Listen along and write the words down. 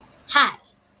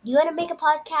Do you want to make a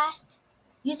podcast?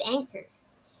 Use Anchor.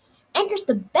 Anchor's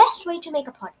the best way to make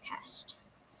a podcast.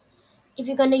 If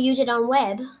you're going to use it on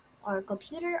web or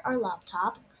computer or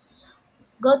laptop,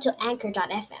 go to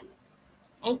anchor.fm.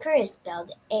 Anchor is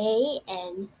spelled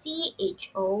ANCHOR.fm.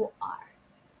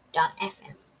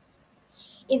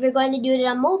 If you're going to do it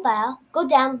on mobile, go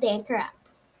download the Anchor app.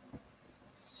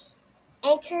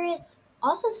 Anchor is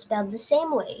also spelled the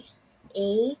same way,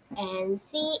 ANCHOR,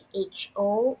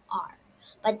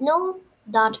 but no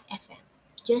 .fm,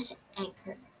 just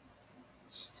Anchor.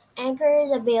 Anchor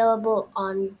is available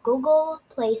on Google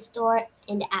Play Store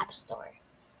and the App Store.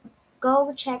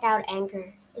 Go check out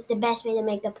Anchor. It's the best way to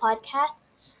make the podcast.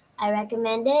 I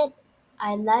recommend it.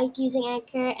 I like using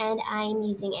Anchor and I'm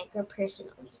using Anchor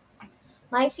personally.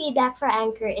 My feedback for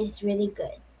Anchor is really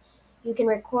good. You can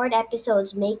record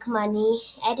episodes, make money,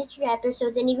 edit your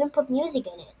episodes, and even put music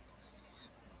in it.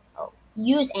 So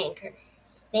use Anchor.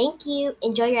 Thank you.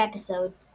 Enjoy your episode.